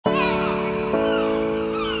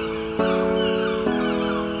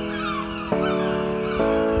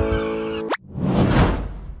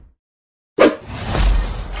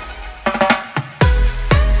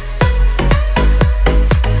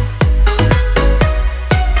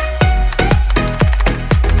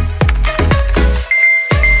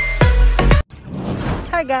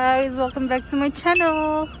guys! Welcome back to my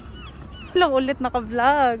channel! Hello ulit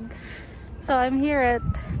naka-vlog! So I'm here at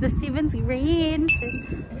the Stevens Green.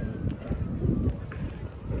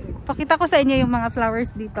 Pakita ko sa inyo yung mga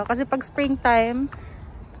flowers dito. Kasi pag springtime,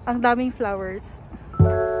 ang daming flowers.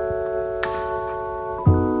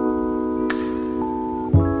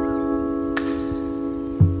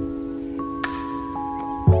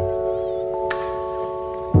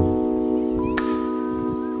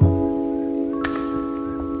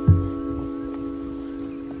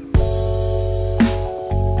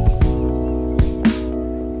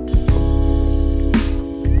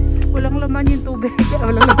 Yung tubig.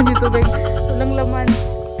 Walang laman yung tubig. Walang laman.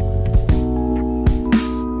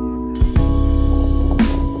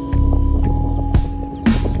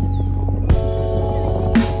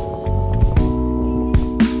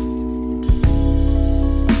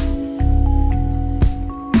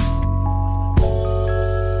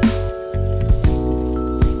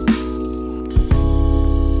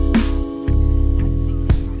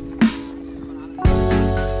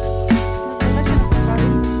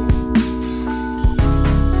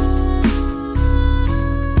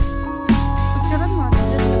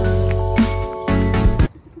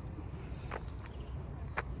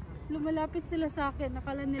 Lumalapit sila sa akin.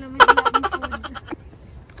 Nakala nila may daming food.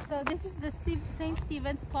 So this is the St.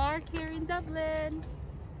 Stephen's Park here in Dublin.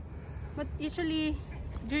 But usually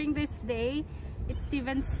during this day, it's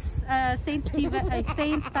St.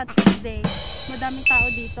 Patrick's Day. Madaming tao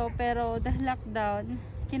dito pero dahil lockdown,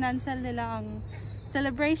 kinancel nila ang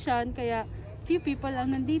celebration kaya few people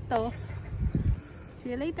lang nandito.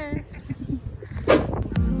 See you later.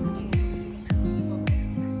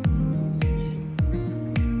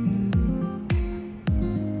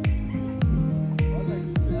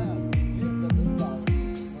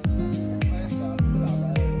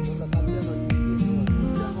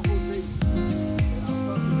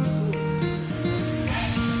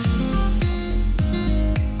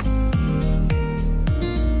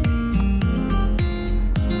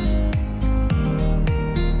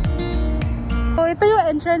 Ito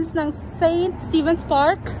yung entrance ng St. Stephen's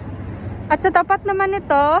Park. At sa tapat naman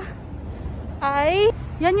nito ay,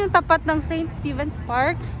 yan yung tapat ng St. Stephen's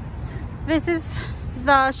Park. This is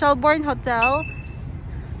the Shelbourne Hotel.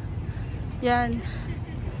 Yan.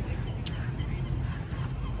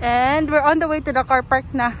 And we're on the way to the car park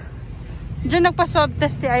na. Diyan nagpa-swab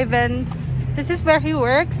test si Ivan. This is where he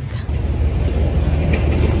works.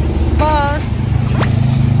 Boss.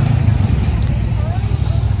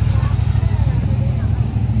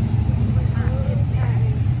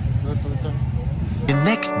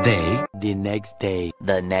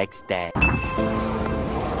 The next day.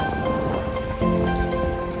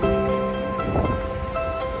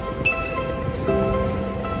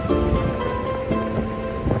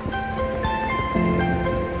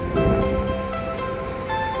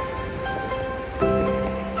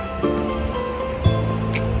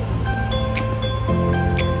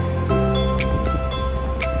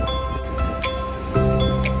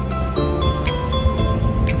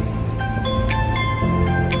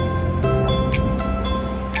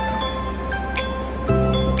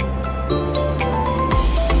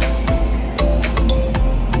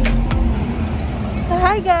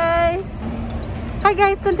 Hi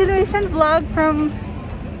guys, continuation vlog from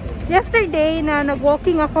yesterday na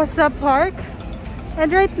nag-walking ako sa park. And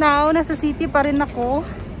right now, nasa city pa rin ako.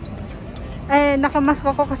 And nakamask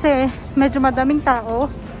ako kasi medyo madaming tao.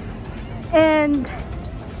 And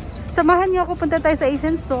samahan niyo ako, punta tayo sa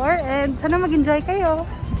Asian store. And sana mag-enjoy kayo.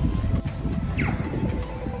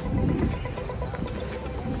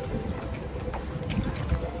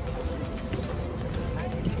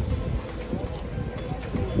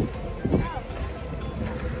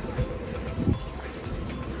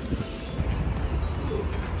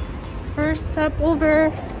 First stop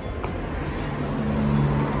over.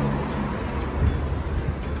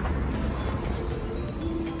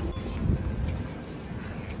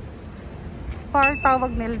 Spar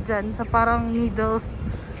tawag nila dyan sa parang needle.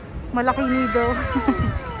 Malaking needle.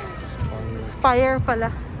 Spire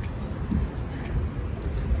pala.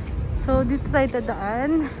 So dito tayo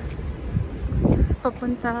dadaan.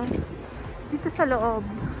 Papunta dito sa loob.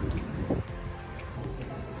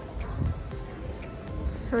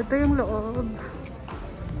 So, ito yung loob.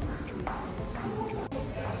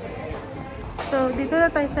 So, dito na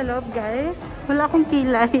tayo sa loob, guys. Wala akong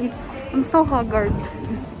kilay. I'm so haggard.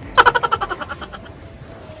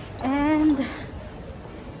 And,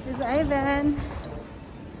 there's Ivan.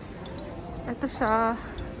 Ito siya.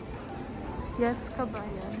 Yes,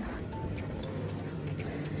 kabayan.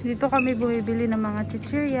 Dito kami bumibili ng mga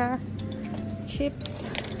chichirya, chips.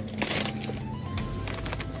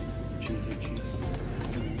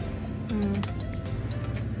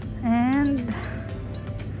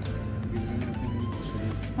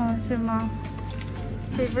 Oh, si Ma.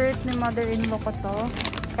 Favorite ni mother-in-law ko to.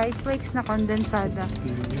 Skyflakes na kondensada.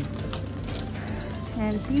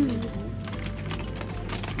 And kiwi.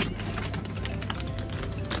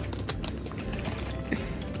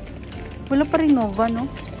 Wala pa rin Nova, no?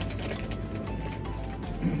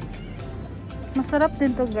 Masarap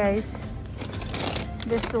din to, guys.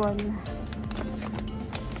 This one.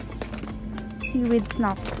 Seaweed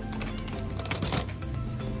snack.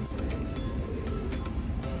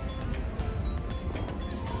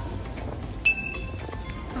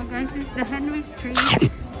 So guys, this is the Henry Street.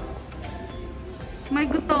 May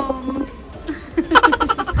gutom.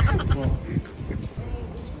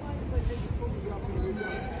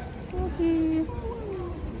 Okay.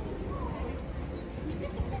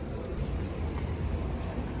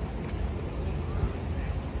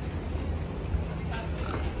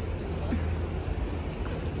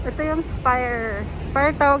 Ito yung Spire.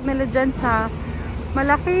 Spire tawag nila dyan sa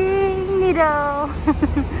malaking needle.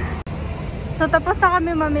 So tapos na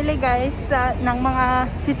kami mamili guys ng mga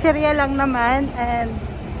chichirya lang naman and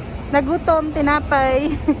nagutom,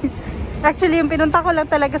 tinapay. Actually yung pinunta ko lang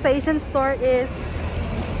talaga sa Asian store is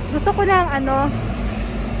gusto ko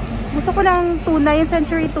ng tuna, yung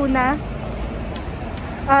century tuna.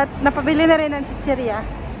 At napabili na rin ng chichirya.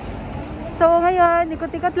 So ngayon,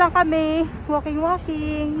 ikot-ikot lang kami,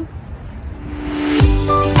 walking.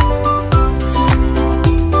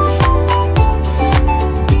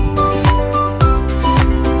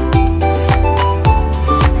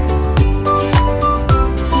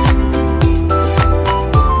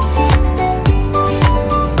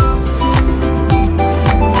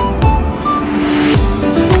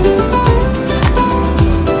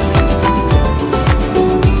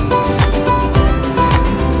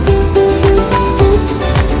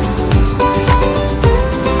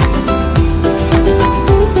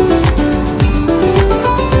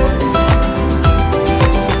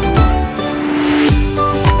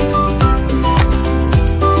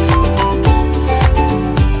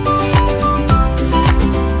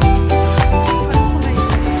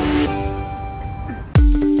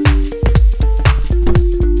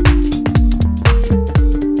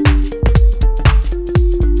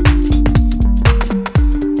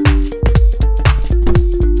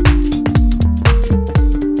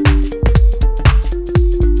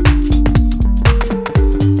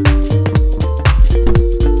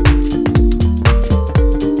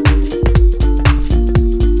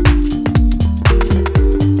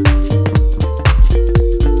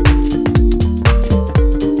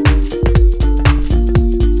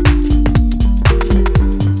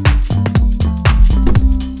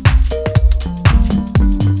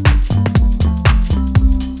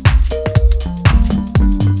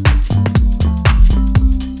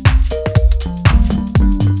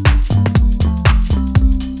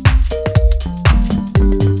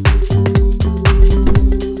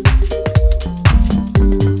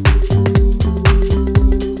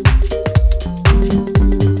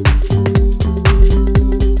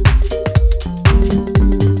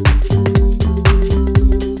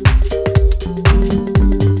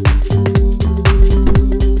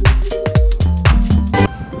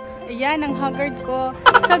 Ang haggard ko.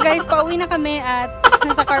 So guys, pauwi na kami at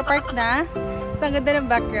nasa car park na. Ang ganda ng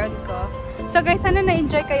background ko. So guys, sana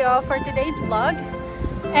na-enjoy kayo for today's vlog.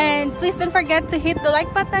 And please don't forget to hit the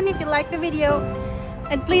like button if you like the video.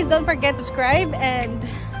 And please don't forget to subscribe and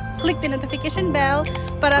click the notification bell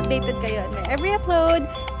para updated kayo on my every upload.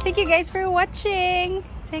 Thank you guys for watching.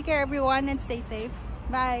 Take care everyone and stay safe.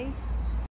 Bye!